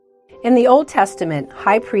In the Old Testament,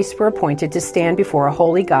 high priests were appointed to stand before a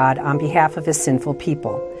holy God on behalf of his sinful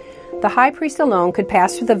people. The high priest alone could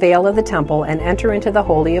pass through the veil of the temple and enter into the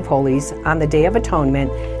Holy of Holies on the Day of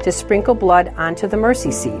Atonement to sprinkle blood onto the mercy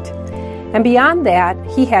seat. And beyond that,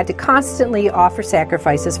 he had to constantly offer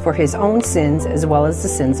sacrifices for his own sins as well as the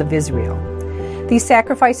sins of Israel. These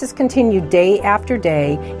sacrifices continued day after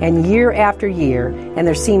day and year after year, and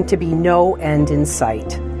there seemed to be no end in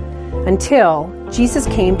sight. Until Jesus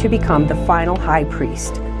came to become the final high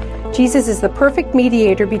priest. Jesus is the perfect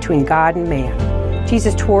mediator between God and man.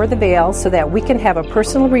 Jesus tore the veil so that we can have a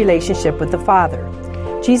personal relationship with the Father.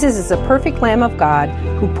 Jesus is the perfect Lamb of God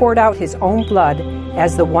who poured out his own blood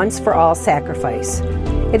as the once-for-all sacrifice.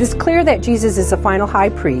 It is clear that Jesus is the final high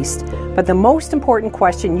priest, but the most important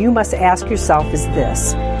question you must ask yourself is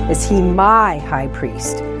this: is he my high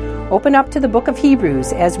priest? Open up to the book of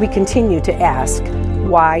Hebrews as we continue to ask,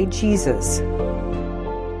 why Jesus?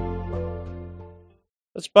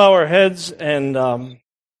 Let's bow our heads, and I'm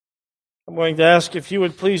going to ask if you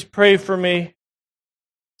would please pray for me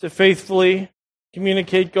to faithfully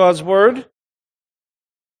communicate God's word.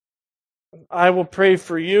 I will pray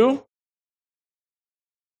for you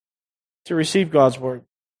to receive God's word.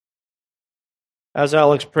 As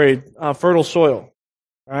Alex prayed, fertile soil,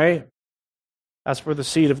 right? That's where the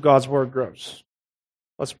seed of God's word grows.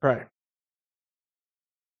 Let's pray.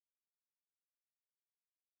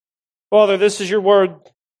 Father, this is your word.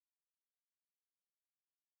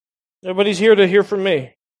 Nobody's here to hear from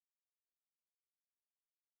me.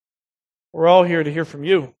 We're all here to hear from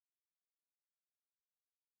you.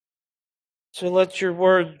 So let your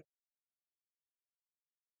word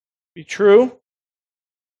be true.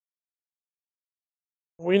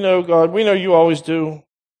 We know, God, we know you always do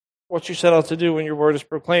what you set out to do when your word is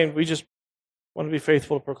proclaimed. We just want to be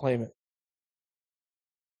faithful to proclaim it.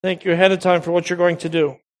 Thank you ahead of time for what you're going to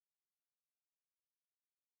do.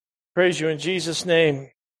 Praise you in Jesus' name.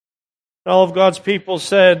 All of God's people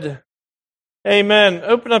said, amen.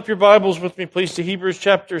 Open up your Bibles with me, please, to Hebrews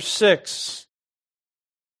chapter 6.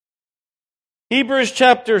 Hebrews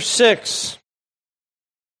chapter 6.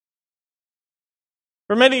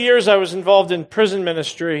 For many years I was involved in prison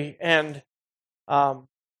ministry, and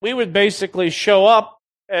we would basically show up,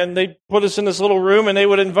 and they'd put us in this little room, and they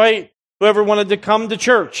would invite whoever wanted to come to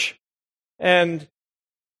church. And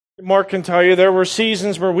Mark can tell you there were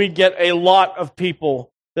seasons where we'd get a lot of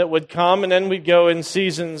people that would come, and then we'd go in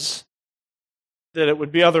seasons that it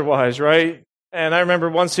would be otherwise, right? And I remember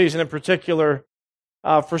one season in particular,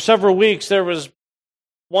 for several weeks, there was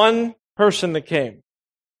one person that came.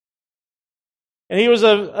 And he was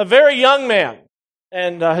a very young man,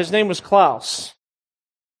 and his name was Klaus.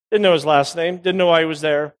 Didn't know his last name, didn't know why he was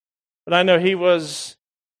there, but I know he was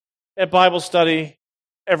at Bible study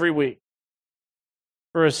every week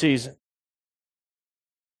for a season.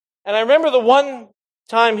 And I remember the one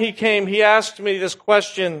time he came, he asked me this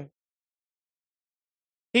question.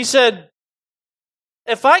 He said,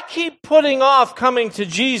 if I keep putting off coming to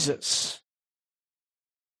Jesus,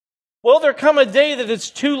 will there come a day that it's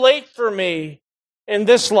too late for me in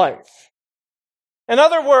this life? In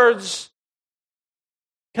other words,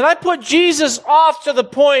 can I put Jesus off to the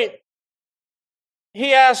point,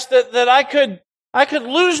 he asked, that I could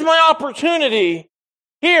lose my opportunity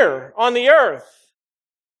here on the earth?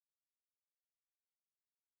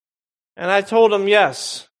 And I told him,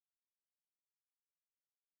 yes,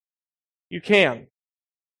 you can.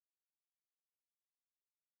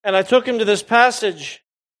 And I took him to this passage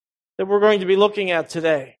that we're going to be looking at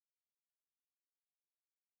today.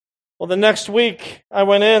 Well, the next week I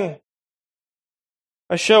went in.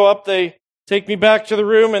 I show up, they take me back to the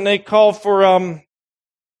room, and they call for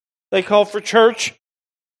church,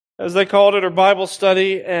 as they called it, or Bible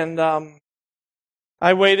study. And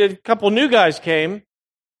I waited. A couple new guys came,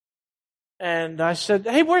 and I said,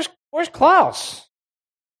 "Hey, where's Klaus?"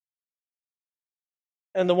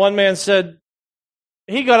 And the one man said,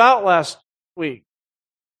 "He got out last week."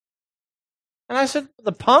 And I said,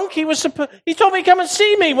 "The punk? He told me to come and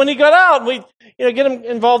see me when he got out. We, get him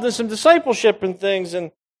involved in some discipleship and things."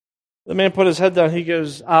 And the man put his head down. He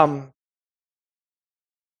goes, the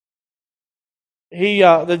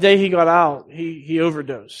day he got out, he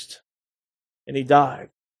overdosed and he died.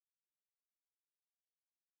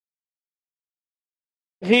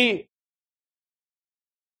 He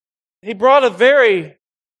brought a very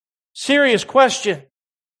serious question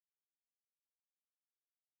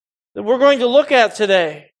that we're going to look at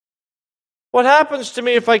today. What happens to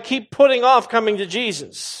me if I keep putting off coming to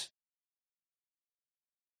Jesus?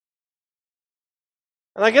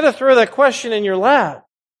 And I got to throw that question in your lap.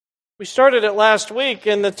 We started it last week,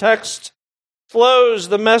 and the text flows,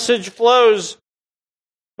 the message flows.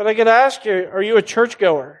 But I got to ask you, are you a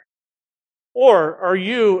churchgoer? Or are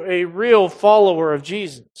you a real follower of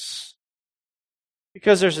Jesus?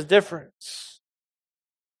 Because there's a difference.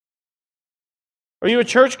 Are you a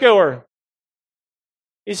churchgoer?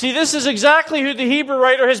 You see, this is exactly who the Hebrew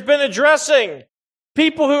writer has been addressing.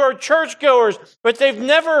 People who are churchgoers, but they've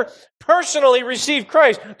never personally received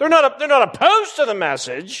Christ. They're not opposed to the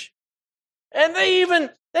message. And they even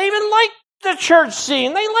like the church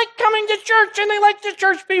scene. They like coming to church and they like the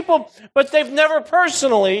church people, but they've never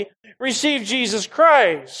personally received Jesus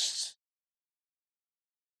Christ.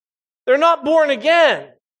 They're not born again.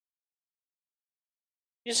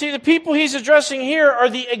 You see, the people he's addressing here are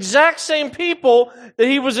the exact same people that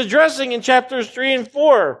he was addressing in chapters 3 and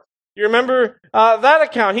 4. You remember that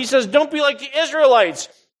account? He says, don't be like the Israelites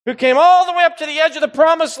who came all the way up to the edge of the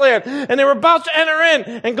promised land and they were about to enter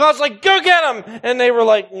in and God's like, go get them. And they were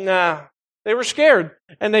like, nah. They were scared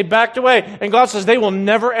and they backed away. And God says, they will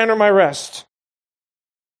never enter my rest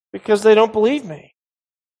because they don't believe me.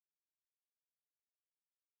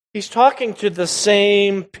 He's talking to the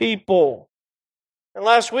same people. And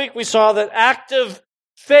last week we saw that active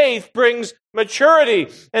faith brings maturity.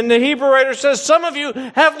 And the Hebrew writer says, some of you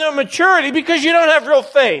have no maturity because you don't have real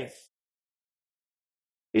faith.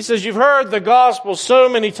 He says, you've heard the gospel so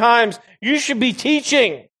many times. You should be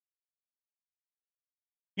teaching.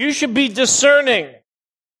 You should be discerning.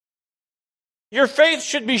 Your faith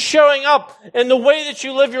should be showing up in the way that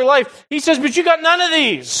you live your life. He says, but you got none of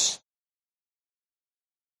these.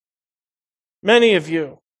 Many of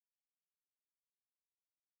you.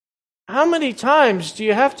 How many times do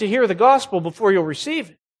you have to hear the gospel before you'll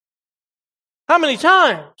receive it? How many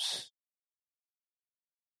times?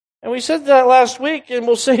 And we said that last week, and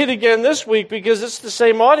we'll say it again this week because it's the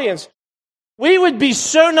same audience. We would be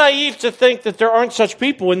so naive to think that there aren't such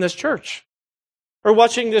people in this church or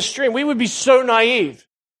watching this stream. We would be so naive.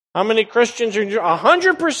 How many Christians are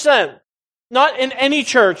 100%, not in any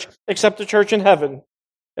church except the church in heaven,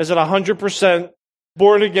 is it 100%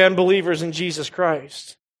 born-again believers in Jesus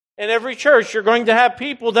Christ? In every church, you're going to have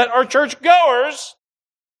people that are churchgoers,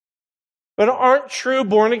 but aren't true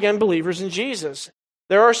born-again believers in Jesus.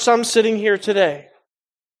 There are some sitting here today.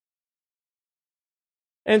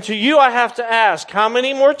 And to you, I have to ask, how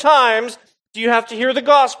many more times do you have to hear the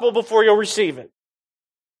gospel before you'll receive it?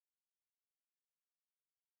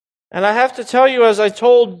 And I have to tell you, as I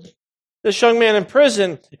told this young man in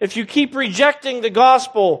prison, if you keep rejecting the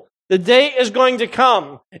gospel, the day is going to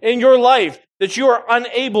come in your life that you are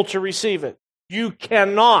unable to receive it. You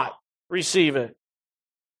cannot receive it.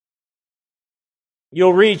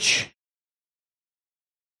 You'll reach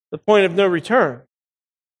the point of no return.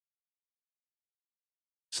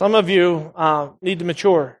 Some of you need to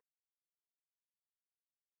mature.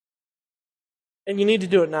 And you need to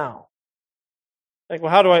do it now. Like,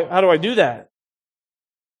 well, how do I do that?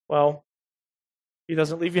 Well, he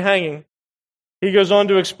doesn't leave you hanging. He goes on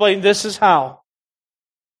to explain, this is how.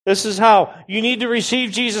 This is how. You need to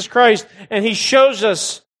receive Jesus Christ, and he shows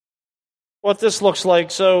us what this looks like.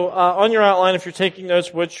 So on your outline, if you're taking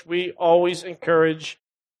notes, which we always encourage,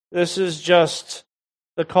 this is just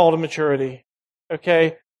the call to maturity.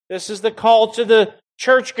 Okay? This is the call to the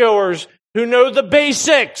churchgoers who know the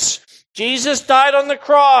basics. Jesus died on the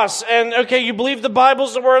cross, and okay, you believe the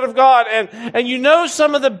Bible's the Word of God, and you know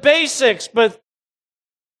some of the basics, but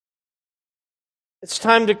it's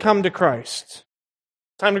time to come to Christ.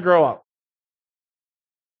 It's time to grow up.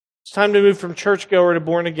 It's time to move from churchgoer to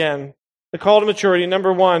born again. The call to maturity,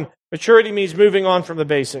 number one, maturity means moving on from the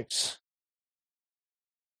basics.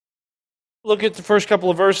 Look at the first couple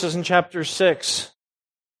of verses in chapter 6.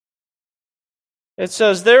 It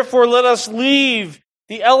says, therefore let us leave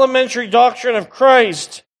the elementary doctrine of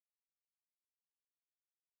Christ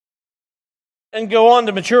and go on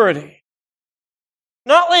to maturity.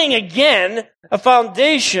 Not laying again a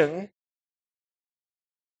foundation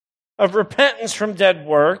of repentance from dead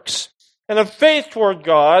works and of faith toward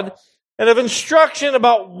God and of instruction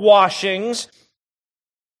about washings,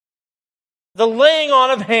 the laying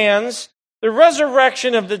on of hands, the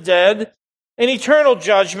resurrection of the dead, and eternal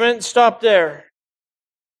judgment. Stop there.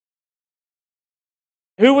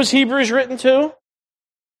 Who was Hebrews written to?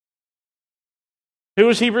 Who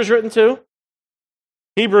was Hebrews written to?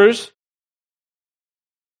 Hebrews.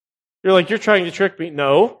 You're like, you're trying to trick me.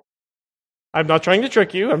 No, I'm not trying to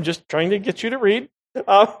trick you. I'm just trying to get you to read.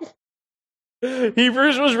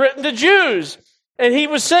 Hebrews was written to Jews. And he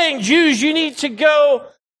was saying, Jews, you need to go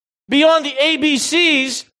beyond the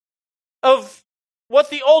ABCs of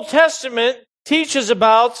what the Old Testament teaches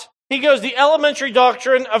about. He goes, the elementary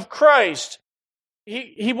doctrine of Christ.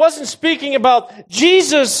 he wasn't speaking about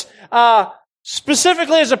Jesus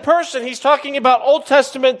specifically as a person. He's talking about Old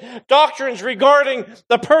Testament doctrines regarding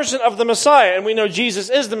the person of the Messiah. And we know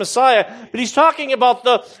Jesus is the Messiah, but he's talking about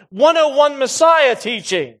the 101 Messiah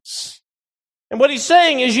teachings. And what he's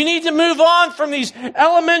saying is you need to move on from these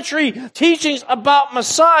elementary teachings about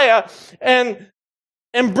Messiah and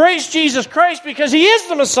embrace Jesus Christ because he is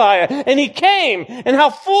the Messiah and he came. And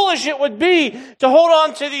how foolish it would be to hold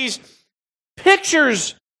on to these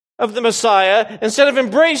pictures of the Messiah instead of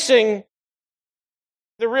embracing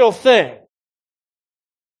the real thing.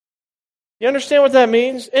 You understand what that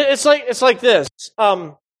means? It's like this.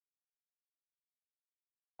 I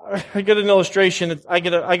get an illustration. I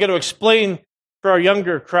get to explain for our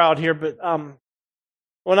younger crowd here. But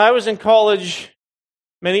when I was in college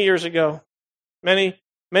many years ago,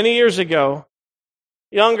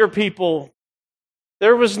 younger people,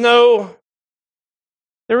 there was no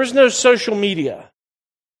social media.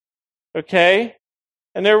 Okay?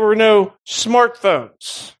 And there were no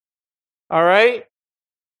smartphones. All right?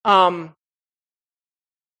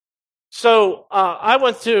 So I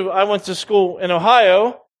went to school in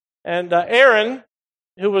Ohio, and Erin,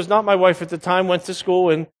 who was not my wife at the time, went to school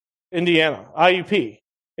in Indiana, IUP,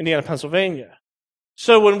 Indiana, Pennsylvania.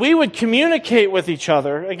 So when we would communicate with each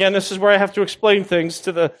other, again, this is where I have to explain things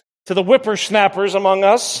to the whippersnappers among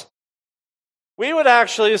us. We would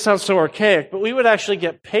actually, it sounds so archaic, but we would actually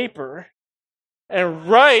get paper and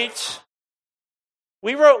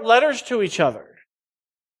we wrote letters to each other.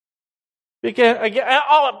 Because,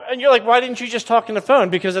 and you're like, why didn't you just talk on the phone?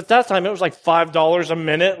 Because at that time, it was like $5 a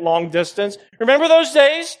minute, long distance. Remember those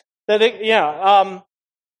days? So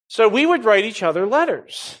we would write each other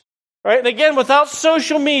letters. Right? And again, without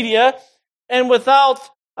social media and without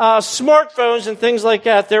smartphones and things like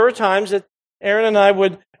that, there were times that Erin and I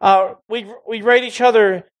would, we'd write each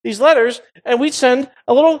other these letters, and we'd send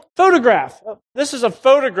a little photograph. This is a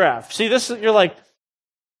photograph. See, you're like,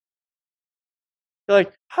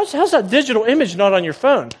 how's that digital image not on your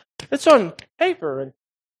phone? It's on paper. And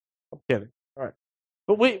I'm kidding. All right.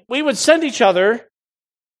 But we would send each other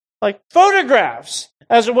like photographs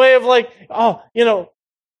as a way of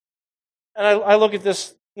and I look at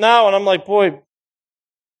this now and I'm like, boy,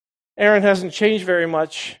 Erin hasn't changed very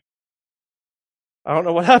much. I don't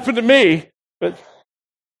know what happened to me, but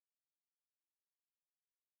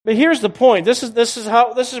here's the point. This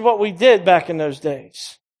is what we did back in those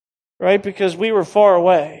days, right? Because we were far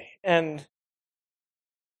away, and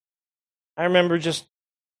I remember just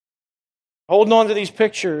holding on to these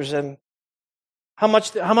pictures and how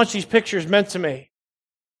much these pictures meant to me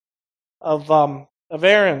of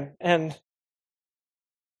Erin. And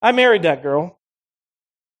I married that girl.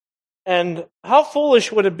 And how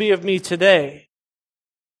foolish would it be of me today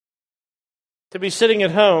to be sitting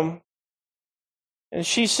at home and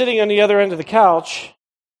she's sitting on the other end of the couch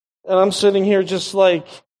and I'm sitting here just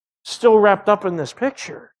still wrapped up in this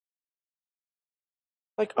picture.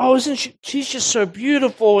 Isn't she's just so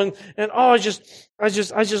beautiful and I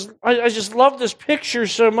just love this picture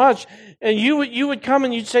so much. And you would come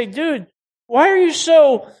and you'd say, dude, why are you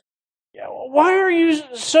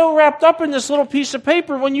so wrapped up in this little piece of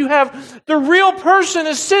paper when you have the real person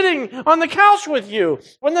is sitting on the couch with you?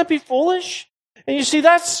 Wouldn't that be foolish? And you see,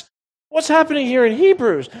 that's what's happening here in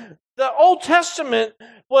Hebrews. The Old Testament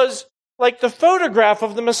was like the photograph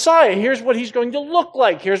of the Messiah. Here's what he's going to look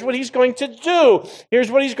like. Here's what he's going to do.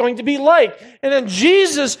 Here's what he's going to be like. And then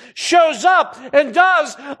Jesus shows up and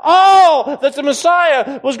does all that the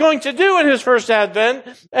Messiah was going to do in his first advent.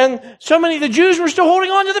 And so many of the Jews were still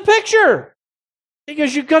holding on to the picture.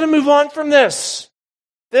 Because you've got to move on from this.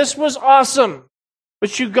 This was awesome.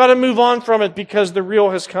 But you've got to move on from it because the real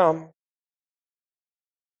has come.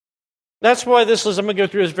 That's why I'm going to go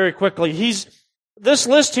through this very quickly. This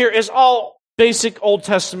list here is all basic Old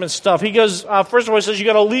Testament stuff. He goes, first of all, he says you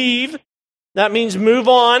got to leave. That means move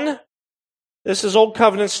on. This is Old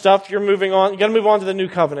Covenant stuff. You're moving on. You got to move on to the New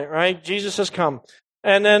Covenant, right? Jesus has come.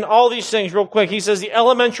 And then all these things, real quick. He says the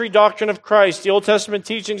elementary doctrine of Christ, the Old Testament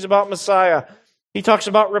teachings about Messiah. He talks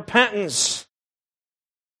about repentance.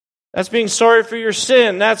 That's being sorry for your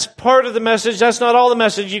sin. That's part of the message. That's not all the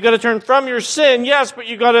message. You got to turn from your sin, yes, but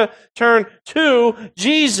you got to turn to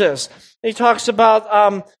Jesus. He talks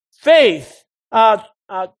about faith.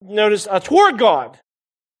 Notice toward God,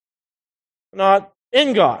 not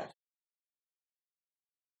in God.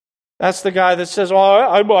 That's the guy that says, "Well,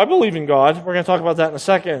 I believe in God." We're going to talk about that in a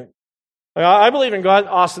second. I believe in God.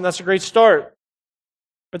 Awesome. That's a great start,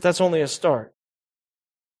 but that's only a start.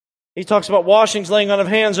 He talks about washings, laying on of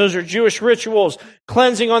hands. Those are Jewish rituals.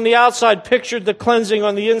 Cleansing on the outside pictured the cleansing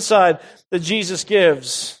on the inside that Jesus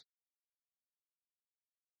gives.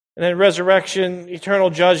 and then resurrection, eternal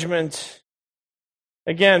judgment.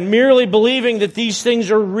 Again, merely believing that these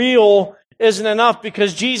things are real isn't enough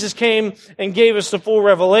because Jesus came and gave us the full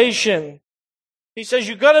revelation. He says,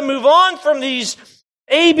 you've got to move on from these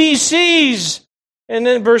ABCs. And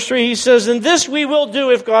then verse 3, he says, and this we will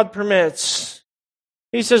do if God permits.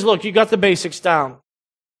 He says, look, you got the basics down.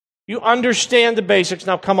 You understand the basics.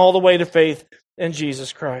 Now come all the way to faith in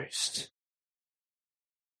Jesus Christ.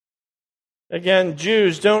 Again,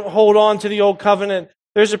 Jews, don't hold on to the old covenant.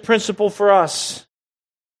 There's a principle for us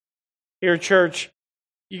here, church.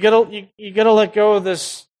 You gotta let go of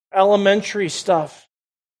this elementary stuff.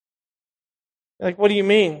 Like, what do you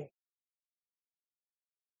mean?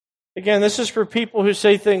 Again, this is for people who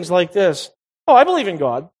say things like this. Oh, I believe in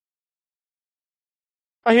God.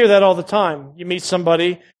 I hear that all the time. You meet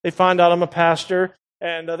somebody, they find out I'm a pastor,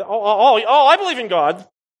 and I believe in God.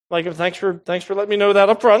 Like, thanks for letting me know that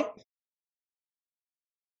up front.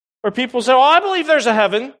 Or people say, oh, I believe there's a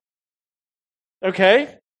heaven.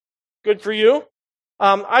 Okay, good for you.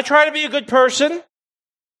 I try to be a good person.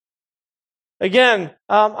 Again,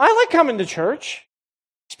 I like coming to church.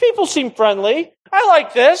 These people seem friendly. I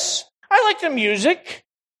like this. I like the music.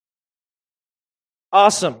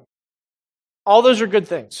 Awesome. All those are good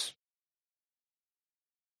things.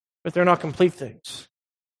 But they're not complete things.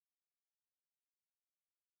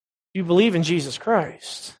 You believe in Jesus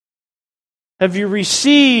Christ. Have you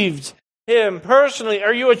received Him personally?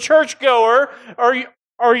 Are you a churchgoer?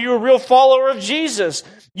 Are you a real follower of Jesus?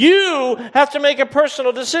 You have to make a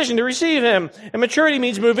personal decision to receive Him. And maturity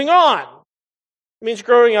means moving on. It means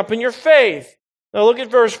growing up in your faith. Now look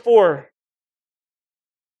at verse 4.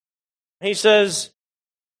 He says,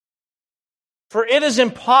 for it is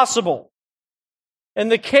impossible in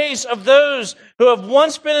the case of those who have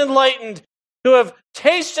once been enlightened, who have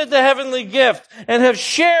tasted the heavenly gift and have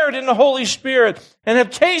shared in the Holy Spirit and have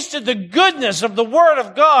tasted the goodness of the Word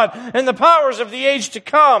of God and the powers of the age to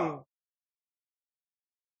come,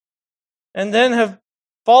 and then have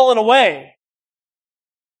fallen away,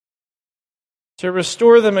 to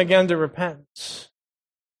restore them again to repentance.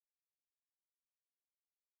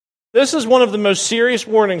 This is one of the most serious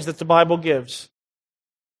warnings that the Bible gives.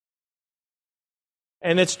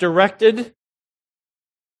 And it's directed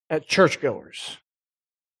at churchgoers.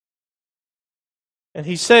 And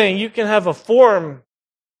he's saying you can have a form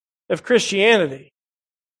of Christianity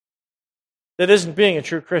that isn't being a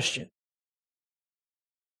true Christian.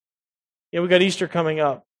 Yeah, we got Easter coming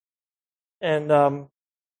up. And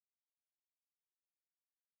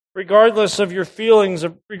regardless of your feelings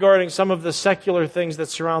regarding some of the secular things that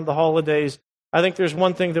surround the holidays, I think there's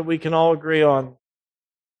one thing that we can all agree on.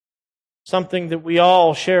 Something that we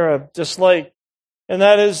all share a dislike. And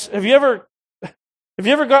that is, have you ever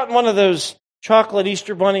gotten one of those chocolate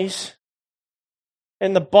Easter bunnies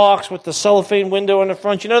in the box with the cellophane window in the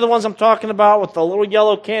front? You know the ones I'm talking about with the little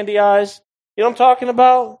yellow candy eyes? You know what I'm talking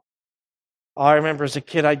about? Oh, I remember as a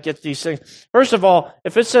kid I'd get these things. First of all,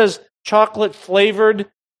 if it says chocolate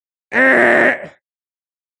flavored, this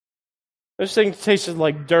thing tasted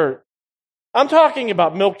like dirt. I'm talking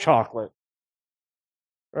about milk chocolate.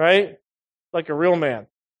 Right? Like a real man.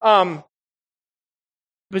 But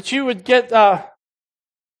you would get,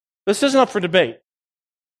 this isn't up for debate.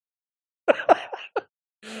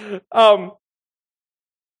 But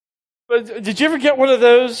did you ever get one of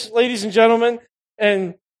those, ladies and gentlemen,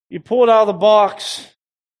 and you pull it out of the box,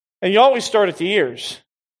 and you always start at the ears,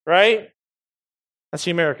 right? That's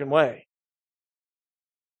the American way.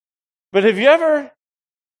 But have you ever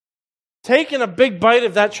taken a big bite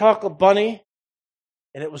of that chocolate bunny,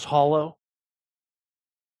 and it was hollow?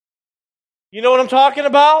 You know what I'm talking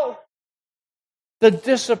about? The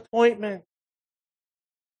disappointment.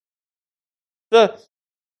 There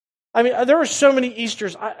were so many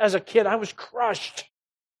Easters. As a kid, I was crushed.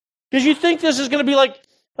 Because you think this is going to be like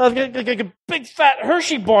a big fat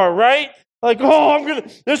Hershey bar, right? Like,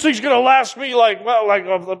 this thing's going to last me like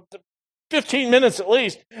 15 minutes at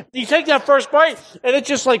least. You take that first bite, and it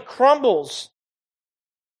just like crumbles.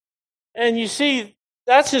 And you see,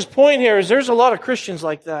 that's his point here, is there's a lot of Christians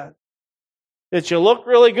like that. That you look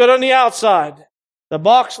really good on the outside. The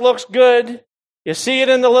box looks good. You see it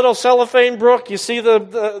in the little cellophane book. You see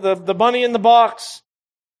the bunny in the box.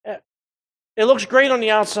 It looks great on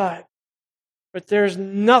the outside. But there's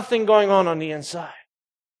nothing going on the inside.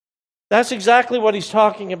 That's exactly what he's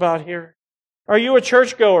talking about here. Are you a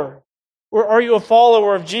churchgoer? Or are you a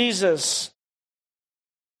follower of Jesus?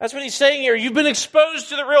 That's what he's saying here. You've been exposed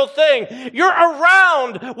to the real thing. You're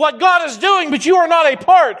around what God is doing, but you are not a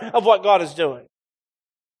part of what God is doing.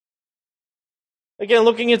 Again,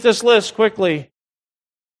 looking at this list quickly.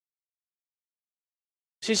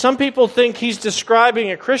 See, some people think he's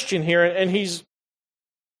describing a Christian here, and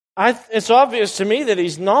it's obvious to me that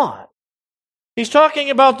he's not. He's talking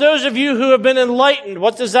about those of you who have been enlightened.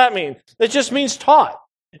 What does that mean? It just means taught.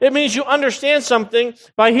 It means you understand something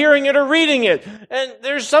by hearing it or reading it. And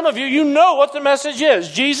there's some of you, you know what the message is.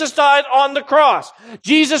 Jesus died on the cross.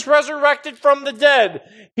 Jesus resurrected from the dead.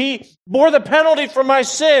 He bore the penalty for my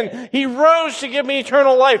sin. He rose to give me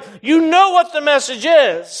eternal life. You know what the message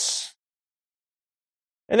is.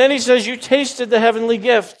 And then he says, you tasted the heavenly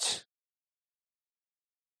gift.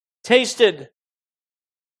 Tasted.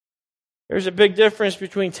 There's a big difference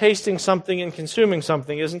between tasting something and consuming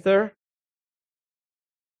something, isn't there?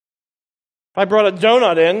 If I brought a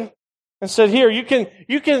donut in and said, here, you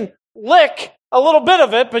can lick a little bit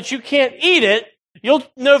of it, but you can't eat it, you'll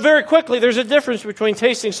know very quickly there's a difference between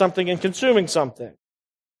tasting something and consuming something.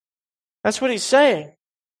 That's what he's saying.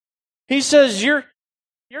 He says you're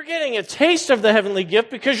getting a taste of the heavenly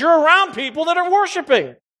gift because you're around people that are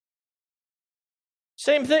worshiping.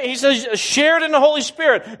 Same thing. He says shared in the Holy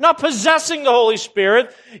Spirit, not possessing the Holy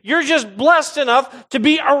Spirit. You're just blessed enough to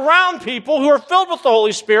be around people who are filled with the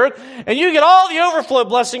Holy Spirit, and you get all the overflow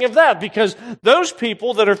blessing of that because those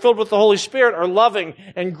people that are filled with the Holy Spirit are loving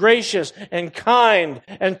and gracious and kind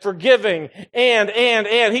and forgiving and.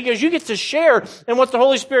 He goes, you get to share in what the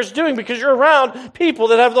Holy Spirit's doing because you're around people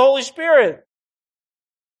that have the Holy Spirit.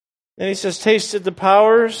 And he says, tasted the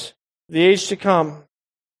powers of the age to come.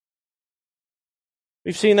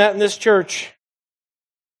 We've seen that in this church.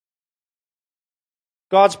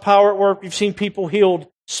 God's power at work. We've seen people healed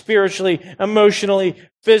spiritually, emotionally,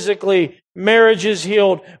 physically, marriages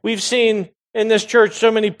healed. We've seen in this church so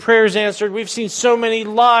many prayers answered. We've seen so many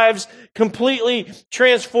lives completely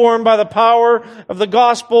transformed by the power of the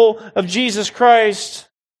gospel of Jesus Christ.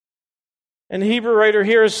 And the Hebrew writer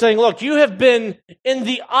here is saying, look, you have been in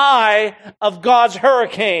the eye of God's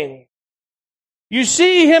hurricane. You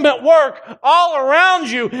see him at work all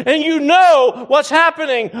around you, and you know what's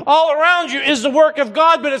happening. All around you is the work of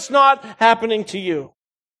God, but it's not happening to you.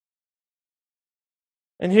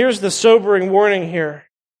 And here's the sobering warning here.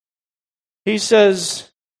 He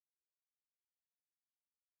says,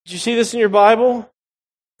 did you see this in your Bible?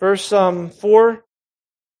 Verse 4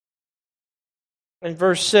 and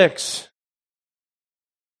verse 6.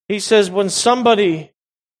 He says, when somebody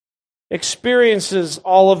experiences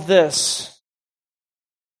all of this,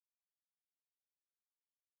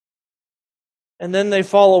 and then they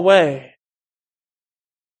fall away,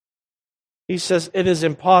 he says it is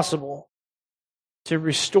impossible to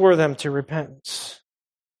restore them to repentance.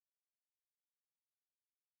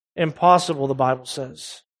 Impossible, the Bible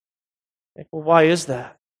says. Well, why is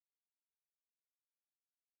that?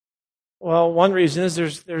 Well, one reason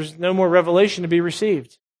is there's no more revelation to be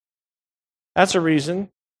received. That's a reason.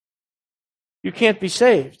 You can't be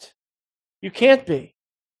saved. You can't be.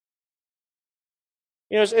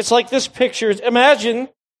 You know, it's like this picture. Imagine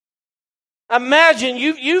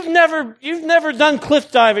you've never done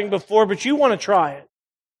cliff diving before, but you want to try it.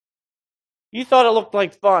 You thought it looked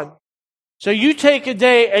like fun. So you take a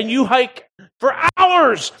day and you hike for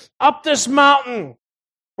hours up this mountain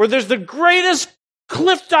where there's the greatest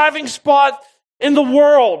cliff diving spot in the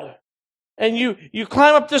world. And you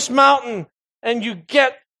climb up this mountain and you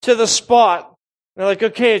get to the spot. They're like,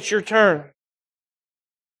 okay, it's your turn.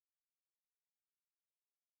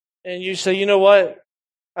 And you say, you know what?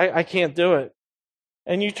 I can't do it.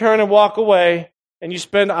 And you turn and walk away, and you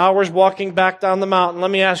spend hours walking back down the mountain.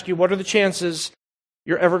 Let me ask you, what are the chances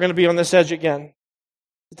you're ever going to be on this edge again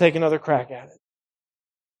to take another crack at it?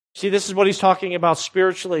 See, this is what he's talking about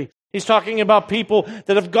spiritually. He's talking about people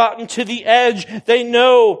that have gotten to the edge. They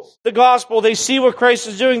know the gospel. They see what Christ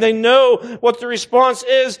is doing. They know what the response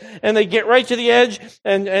is, and they get right to the edge,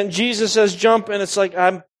 and Jesus says, jump, and it's like,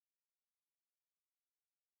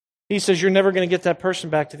 He says, you're never going to get that person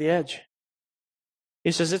back to the edge.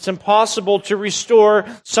 He says, it's impossible to restore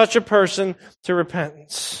such a person to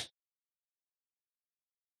repentance.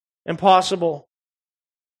 Impossible.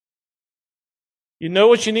 You know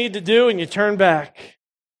what you need to do, and you turn back.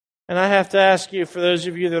 And I have to ask you, for those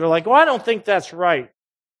of you that are like, well, I don't think that's right.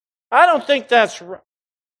 I don't think that's right.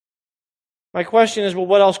 My question is, well,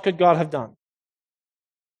 what else could God have done?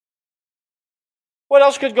 What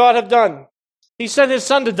else could God have done? He sent His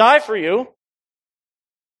Son to die for you.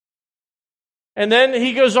 And then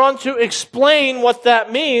He goes on to explain what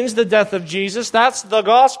that means, the death of Jesus. That's the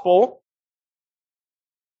gospel.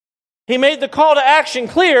 He made the call to action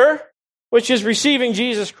clear, which is receiving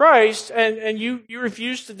Jesus Christ, and you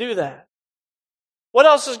refuse to do that. What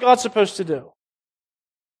else is God supposed to do?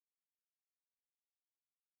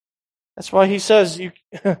 That's why He says,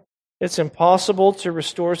 It's impossible to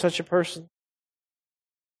restore such a person.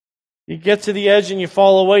 You get to the edge and you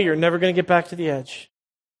fall away, you're never going to get back to the edge.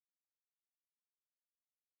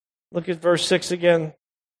 Look at verse 6 again.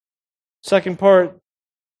 Second part. It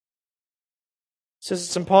says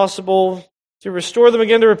it's impossible to restore them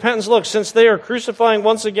again to repentance. Look, since they are crucifying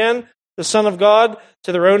once again the Son of God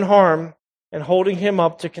to their own harm and holding him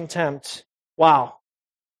up to contempt. Wow.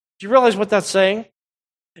 Do you realize what that's saying?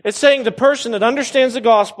 It's saying the person that understands the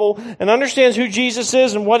gospel and understands who Jesus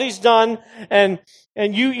is and what he's done, and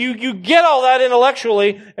you get all that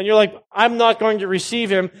intellectually, and you're like, I'm not going to receive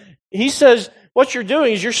him. He says, what you're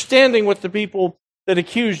doing is you're standing with the people that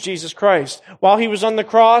accused Jesus Christ. While he was on the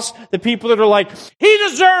cross, the people that are like, he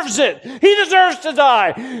deserves it. He deserves to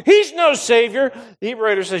die. He's no Savior. The Hebrew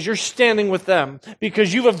writer says you're standing with them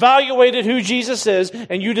because you've evaluated who Jesus is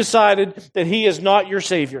and you decided that he is not your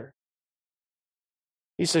Savior.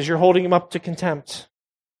 He says you're holding him up to contempt.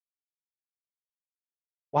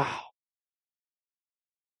 Wow.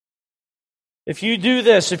 If you do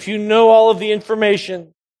this, if you know all of the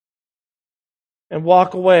information and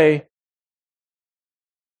walk away,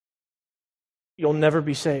 you'll never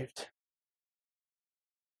be saved.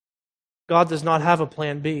 God does not have a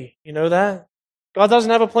plan B. You know that? God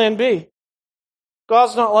doesn't have a plan B.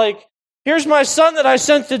 God's not like, here's my son that I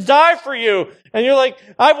sent to die for you. And you're like,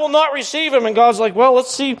 I will not receive him. And God's like, well,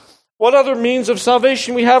 let's see what other means of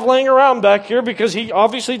salvation we have laying around back here because he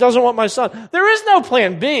obviously doesn't want my son. There is no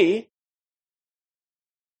plan B.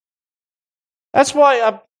 That's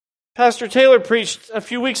why Pastor Taylor preached a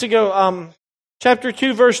few weeks ago, chapter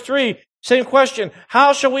 2, verse 3. Same question.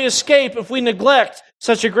 How shall we escape if we neglect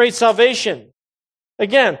such a great salvation?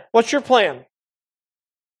 Again, what's your plan?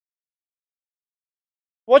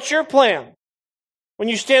 What's your plan when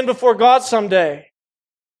you stand before God someday?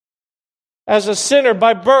 As a sinner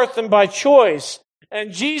by birth and by choice.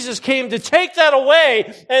 And Jesus came to take that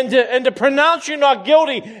away and to pronounce you not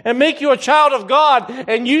guilty and make you a child of God.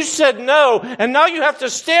 And you said no. And now you have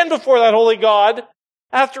to stand before that holy God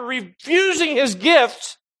after refusing his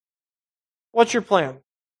gift. What's your plan?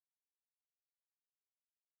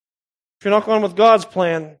 If you're not going with God's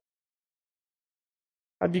plan,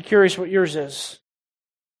 I'd be curious what yours is.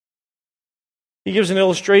 He gives an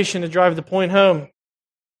illustration to drive the point home.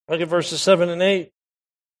 Look at verses 7 and 8.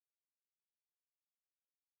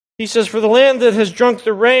 He says, for the land that has drunk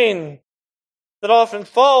the rain that often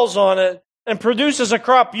falls on it and produces a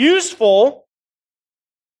crop useful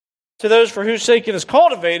to those for whose sake it is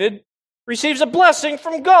cultivated, receives a blessing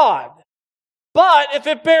from God. But if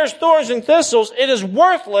it bears thorns and thistles, it is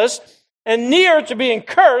worthless and near to being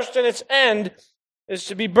cursed, and its end is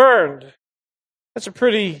to be burned. That's a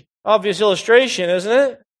pretty obvious illustration, isn't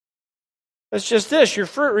it? It's just this. Your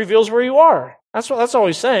fruit reveals where you are. That's all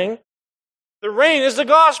he's saying. The rain is the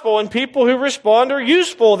gospel, and people who respond are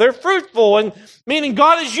useful. They're fruitful, and meaning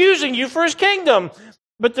God is using you for his kingdom.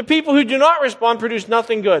 But the people who do not respond produce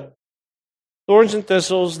nothing good. Thorns and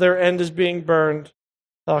thistles, their end is being burned.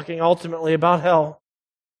 Talking ultimately about hell.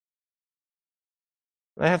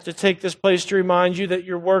 I have to take this place to remind you that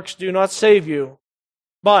your works do not save you,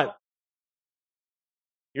 but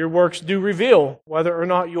your works do reveal whether or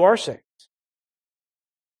not you are saved.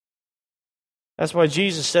 That's why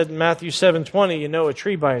Jesus said in Matthew 7:20, you know a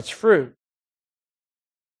tree by its fruit.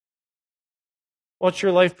 What's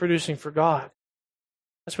your life producing for God?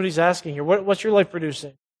 That's what he's asking here. What's your life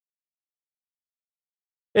producing?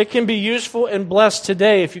 It can be useful and blessed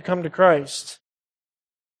today if you come to Christ.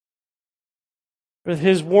 But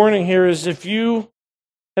his warning here is if you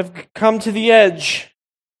have come to the edge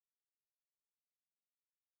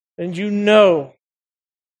and you know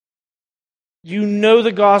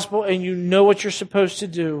the gospel and you know what you're supposed to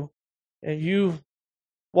do and you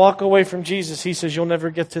walk away from Jesus, he says you'll never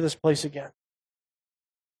get to this place again.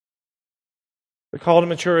 The call to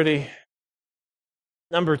maturity.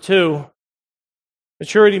 Number 2.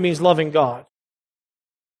 Maturity means loving God.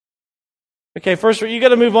 Okay, first, you got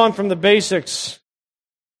to move on from the basics.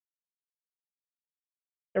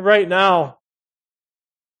 And right now,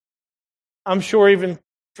 I'm sure even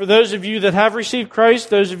for those of you that have received Christ,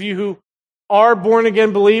 those of you who are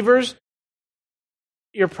born-again believers,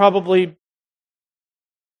 you're probably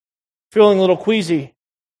feeling a little queasy.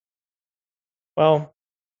 Well,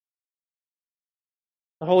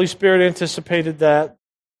 the Holy Spirit anticipated that.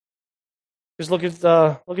 Just look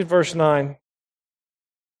at verse 9.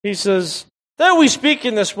 He says, though we speak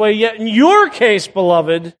in this way, yet in your case,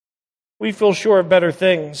 beloved, we feel sure of better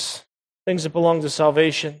things that belong to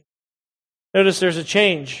salvation. Notice there's a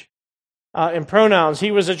change in pronouns.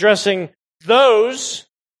 He was addressing those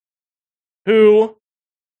who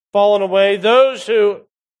fallen away, those who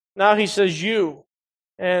Now he says you.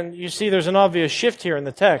 And you see there's an obvious shift here in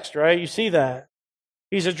the text, right? You see that.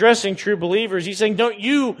 He's addressing true believers. He's saying, don't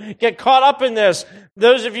you get caught up in this.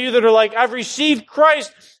 Those of you that are like, I've received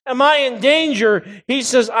Christ. Am I in danger? He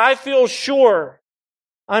says, I feel sure.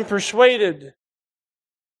 I'm persuaded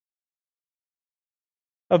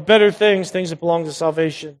of better things that belong to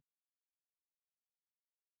salvation.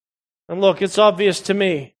 And look, it's obvious to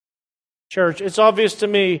me, church, it's obvious to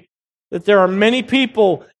me that there are many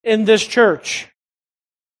people in this church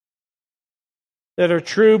that are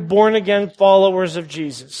true born-again followers of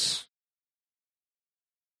Jesus.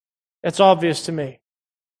 It's obvious to me.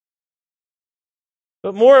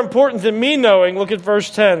 But more important than me knowing, look at verse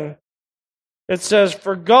 10. It says,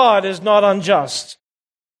 for God is not unjust,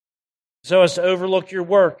 so as to overlook your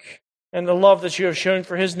work and the love that you have shown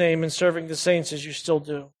for His name in serving the saints as you still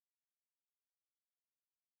do.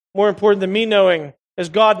 More important than me knowing is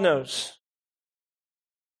God knows.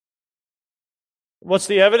 What's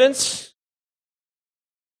the evidence?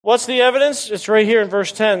 What's the evidence? It's right here in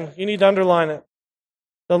verse 10. You need to underline it.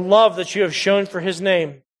 The love that you have shown for His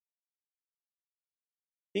name.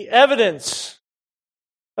 The evidence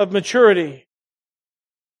of maturity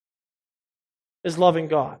is loving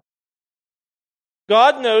God.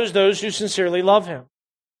 God knows those who sincerely love Him.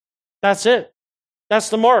 That's it. That's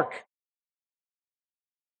the mark.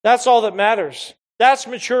 That's all that matters. That's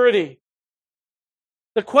maturity.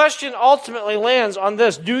 The question ultimately lands on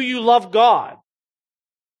this. Do you love God?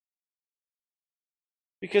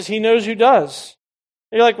 Because He knows who does.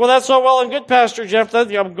 And you're like, well, that's all well and good, Pastor Jeff.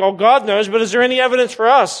 God knows, but is there any evidence for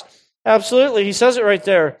us? Absolutely. He says it right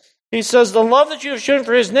there. He says, the love that you have shown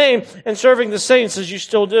for His name and serving the saints as you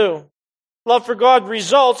still do. Love for God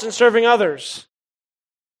results in serving others.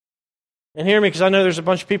 And hear me, because I know there's a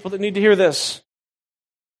bunch of people that need to hear this.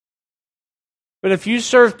 But if you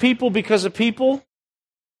serve people because of people,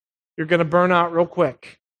 you're going to burn out real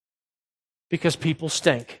quick. Because people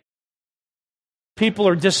stink. People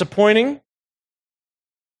are disappointing.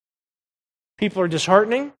 People are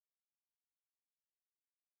disheartening.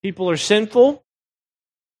 People are sinful.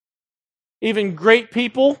 Even great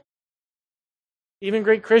people, even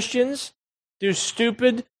great Christians, do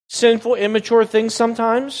stupid, sinful, immature things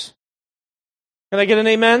sometimes. Can I get an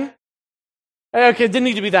amen? Okay, it didn't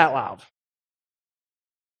need to be that loud.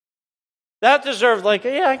 That deserved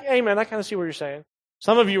yeah, amen. I kind of see what you're saying.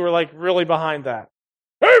 Some of you were really behind that.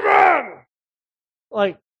 Amen!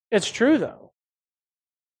 It's true though.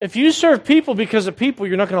 If you serve people because of people,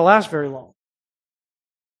 you're not going to last very long.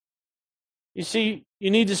 You see, you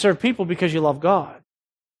need to serve people because you love God.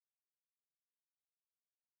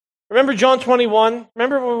 Remember John 21?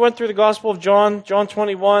 Remember when we went through the Gospel of John, John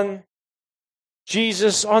 21?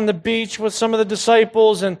 Jesus on the beach with some of the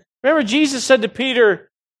disciples. And remember Jesus said to Peter,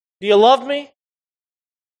 do you love me?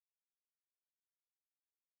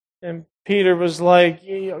 And Peter was like,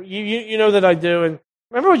 you know that I do. And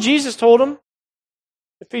remember what Jesus told him?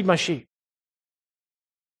 To feed my sheep.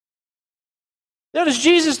 Notice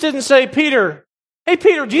Jesus didn't say, Peter, hey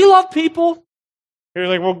Peter, do you love people? He was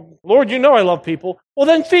like, well, Lord, you know I love people. Well,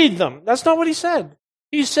 then feed them. That's not what He said.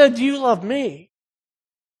 He said, do you love me?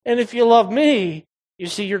 And if you love me, you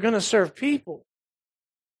see, you're going to serve people.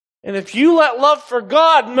 And if you let love for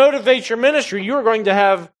God motivate your ministry, you are going to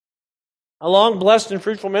have a long, blessed, and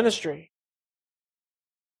fruitful ministry.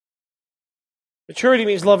 Maturity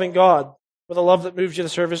means loving God with a love that moves you to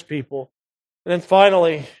serve His people. And then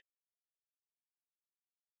finally,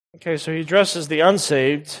 okay, so He addresses the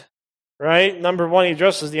unsaved, right? Number one, He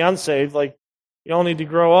addresses the unsaved, you all need to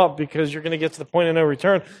grow up because you're going to get to the point of no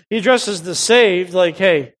return. He addresses the saved,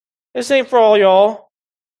 hey, this ain't for all y'all.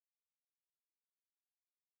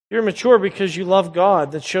 You're mature because you love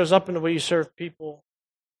God. That shows up in the way you serve people.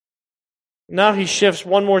 Now He shifts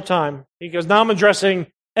one more time. He goes, now I'm addressing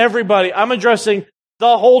everybody. I'm addressing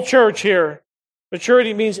the whole church here.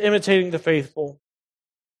 Maturity means imitating the faithful.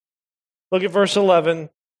 Look at verse 11.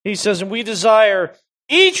 He says, and we desire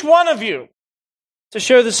each one of you to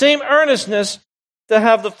show the same earnestness to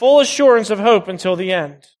have the full assurance of hope until the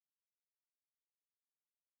end.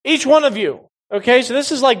 Each one of you. Okay, so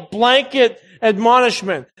this is blanket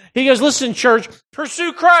admonishment. He goes, listen, church,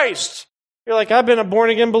 pursue Christ. You're like, I've been a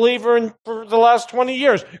born-again believer for the last 20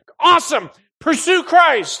 years. Awesome. Pursue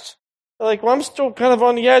Christ. They're like, well, I'm still kind of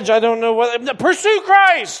on the edge. I don't know what. Pursue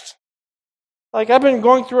Christ. I've been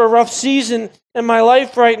going through a rough season in my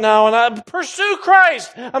life right now, and I pursue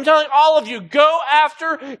Christ. I'm telling all of you, go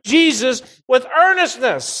after Jesus with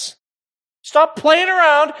earnestness. Stop playing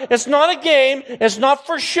around. It's not a game. It's not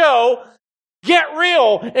for show. Get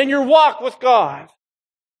real in your walk with God.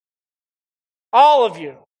 All of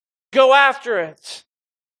you, go after it.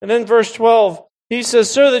 And then verse 12, he says,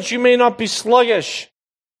 so that you may not be sluggish,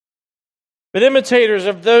 but imitators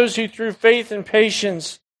of those who through faith and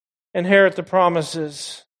patience inherit the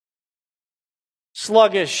promises.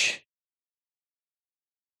 Sluggish.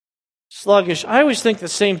 Sluggish. I always think the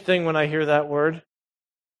same thing when I hear that word.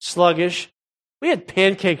 Sluggish. We had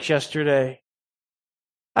pancakes yesterday.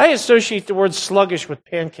 I associate the word sluggish with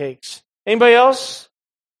pancakes. Anybody else?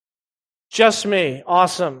 Just me.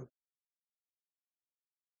 Awesome.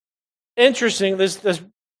 Interesting. This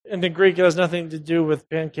in the Greek, it has nothing to do with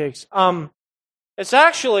pancakes. It's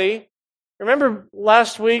actually, remember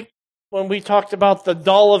last week when we talked about the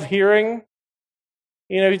dull of hearing?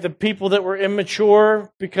 You know, the people that were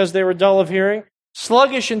immature because they were dull of hearing.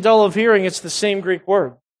 Sluggish and dull of hearing, it's the same Greek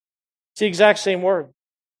word. It's the exact same word.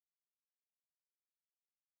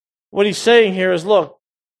 What he's saying here is, look,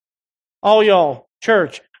 all y'all,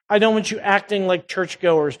 church, I don't want you acting like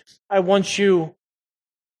churchgoers. I want you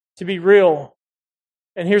to be real.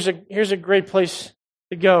 And here's a great place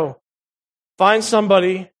to go. Find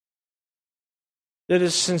somebody that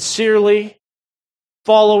is sincerely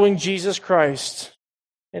following Jesus Christ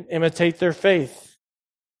and imitate their faith.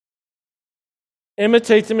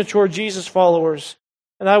 Imitate the mature Jesus followers.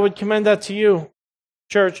 And I would commend that to you,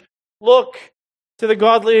 church. Look to the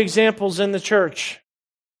godly examples in the church.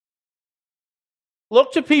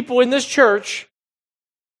 Look to people in this church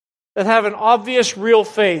that have an obvious real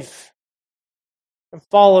faith and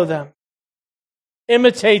follow them.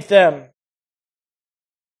 Imitate them.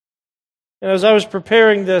 And as I was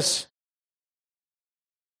preparing this,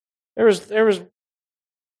 there was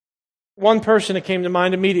one person that came to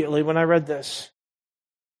mind immediately when I read this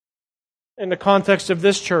in the context of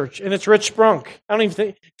this church, and it's Rich Sprunk. I don't even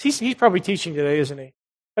think he's probably teaching today, isn't he?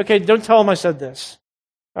 Okay, don't tell him I said this.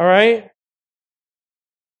 All right?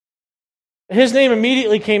 His name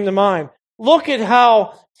immediately came to mind. Look at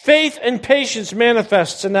how faith and patience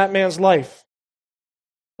manifests in that man's life.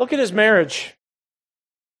 Look at his marriage.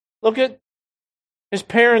 Look at his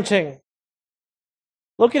parenting.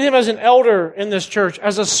 Look at him as an elder in this church,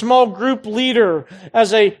 as a small group leader,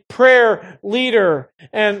 as a prayer leader,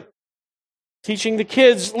 and teaching the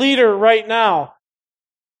kids leader right now.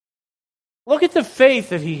 Look at the faith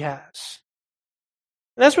that he has.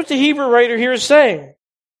 And that's what the Hebrew writer here is saying.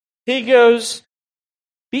 He goes,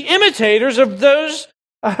 be imitators of those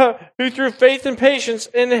who through faith and patience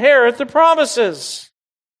inherit the promises.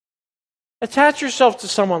 Attach yourself to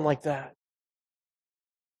someone like that.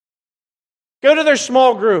 Go to their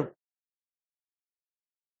small group.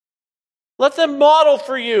 Let them model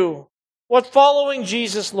for you what following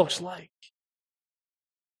Jesus looks like.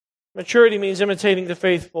 Maturity means imitating the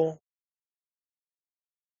faithful.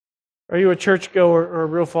 Are you a churchgoer or a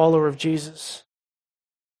real follower of Jesus?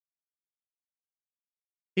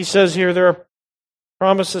 He says here there are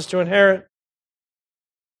promises to inherit.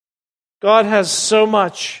 God has so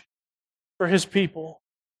much for His people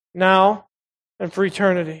now and for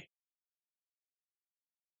eternity.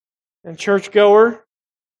 And churchgoer,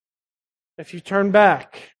 if you turn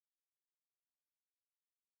back,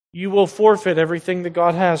 you will forfeit everything that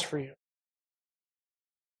God has for you.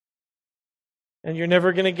 And you're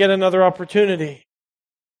never going to get another opportunity.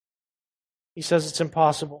 He says it's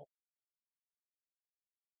impossible.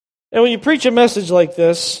 And when you preach a message like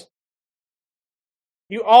this,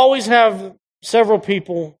 you always have several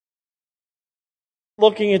people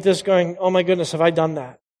looking at this going, oh my goodness, have I done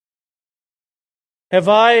that? Have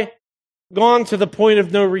I gone to the point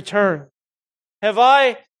of no return? Have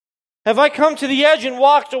I come to the edge and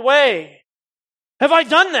walked away? Have I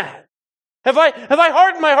done that? Have I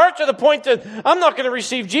hardened my heart to the point that I'm not going to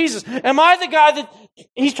receive Jesus? Am I the guy that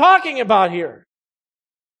he's talking about here?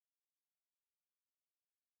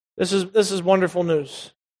 This is wonderful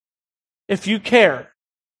news. If you care,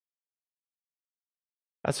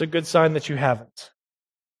 that's a good sign that you haven't.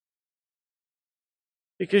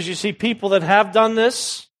 Because you see, people that have done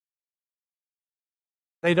this,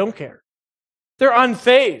 they don't care. They're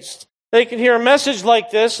unfazed. They can hear a message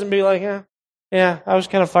like this and be like, yeah, I was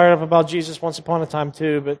kind of fired up about Jesus once upon a time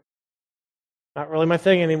too, but not really my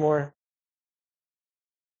thing anymore.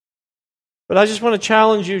 But I just want to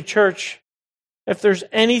challenge you, church, if there's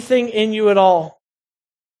anything in you at all,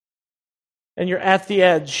 and you're at the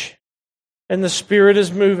edge, and the Spirit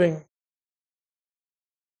is moving,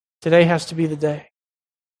 today has to be the day.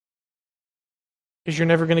 Because you're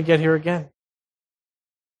never going to get here again.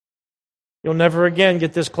 You'll never again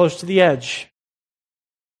get this close to the edge.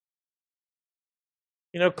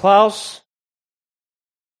 You know, Klaus,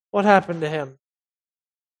 what happened to him?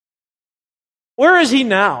 Where is he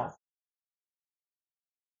now?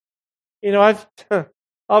 You know,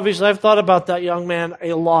 Obviously, I've thought about that young man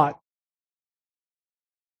a lot.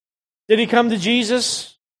 Did he come to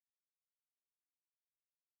Jesus?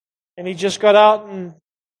 And he just got out and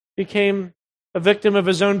became a victim of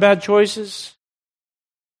his own bad choices?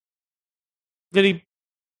 Did he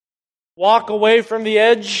walk away from the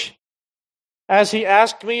edge as he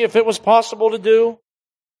asked me if it was possible to do?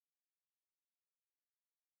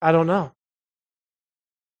 I don't know.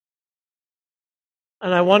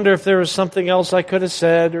 And I wonder if there was something else I could have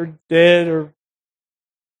said or did,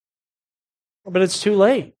 but it's too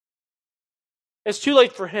late. It's too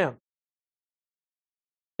late for him.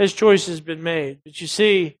 His choice has been made. But you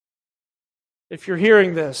see, if you're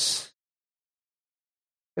hearing this,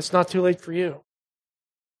 it's not too late for you.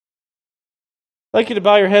 I'd like you to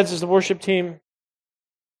bow your heads as the worship team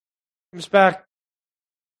comes back.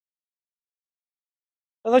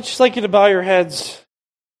 I'd just like you to bow your heads.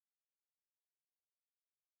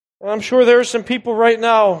 And I'm sure there are some people right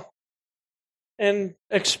now in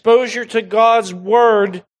exposure to God's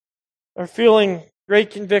Word are feeling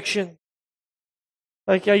great conviction.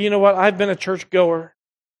 Like, yeah, you know what? I've been a church goer.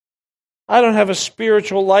 I don't have a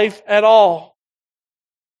spiritual life at all.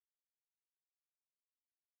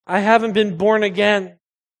 I haven't been born again.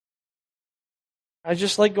 I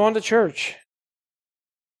just like going to church.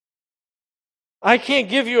 I can't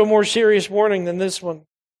give you a more serious warning than this one.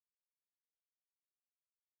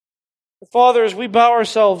 Father, as we bow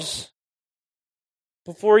ourselves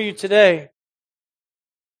before you today,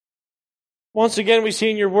 once again we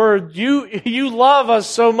see in your word, you love us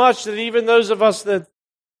so much that even those of us that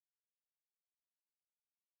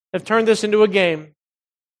have turned this into a game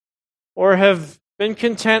or have been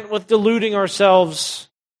content with deluding ourselves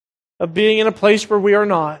of being in a place where we are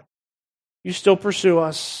not, you still pursue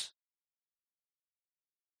us.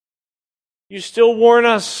 You still warn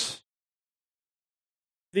us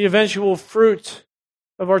the eventual fruit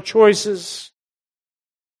of our choices.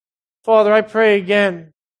 Father, I pray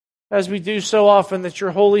again, as we do so often, that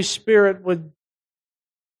your Holy Spirit would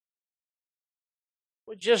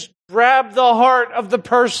just grab the heart of the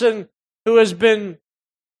person who has been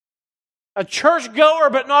a churchgoer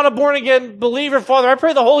but not a born-again believer. Father, I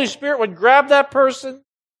pray the Holy Spirit would grab that person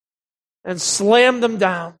and slam them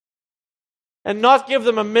down and not give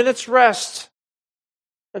them a minute's rest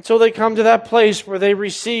until they come to that place where they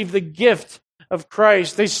receive the gift of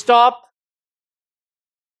Christ. They stop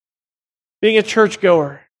being a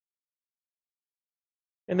churchgoer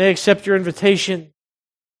and they accept your invitation to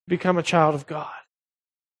become a child of God.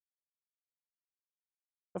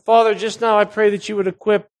 Father, just now I pray that you would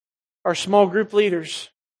equip our small group leaders,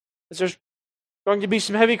 as there's going to be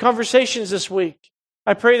some heavy conversations this week.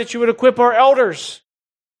 I pray that you would equip our elders,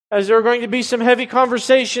 as there are going to be some heavy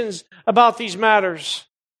conversations about these matters.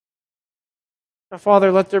 Now,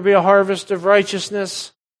 Father, let there be a harvest of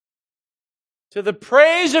righteousness to the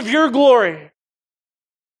praise of your glory.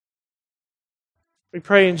 We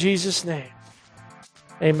pray in Jesus' name.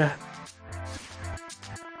 Amen.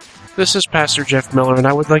 This is Pastor Jeff Miller, and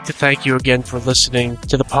I would like to thank you again for listening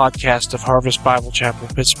to the podcast of Harvest Bible Chapel,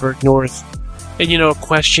 Pittsburgh North. And a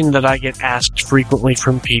question that I get asked frequently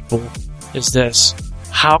from people is this: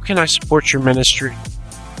 how can I support your ministry?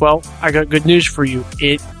 Well, I got good news for you.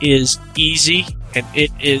 It is easy and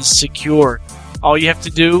it is secure. All you have to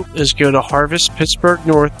do is go to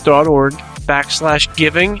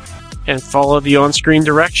harvestpittsburghnorth.org/giving and follow the on-screen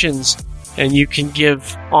directions, and you can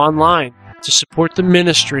give online to support the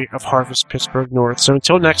ministry of Harvest Pittsburgh North. So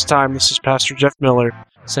until next time, this is Pastor Jeff Miller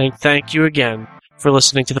saying thank you again for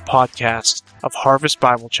listening to the podcast of Harvest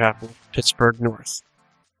Bible Chapel, Pittsburgh North.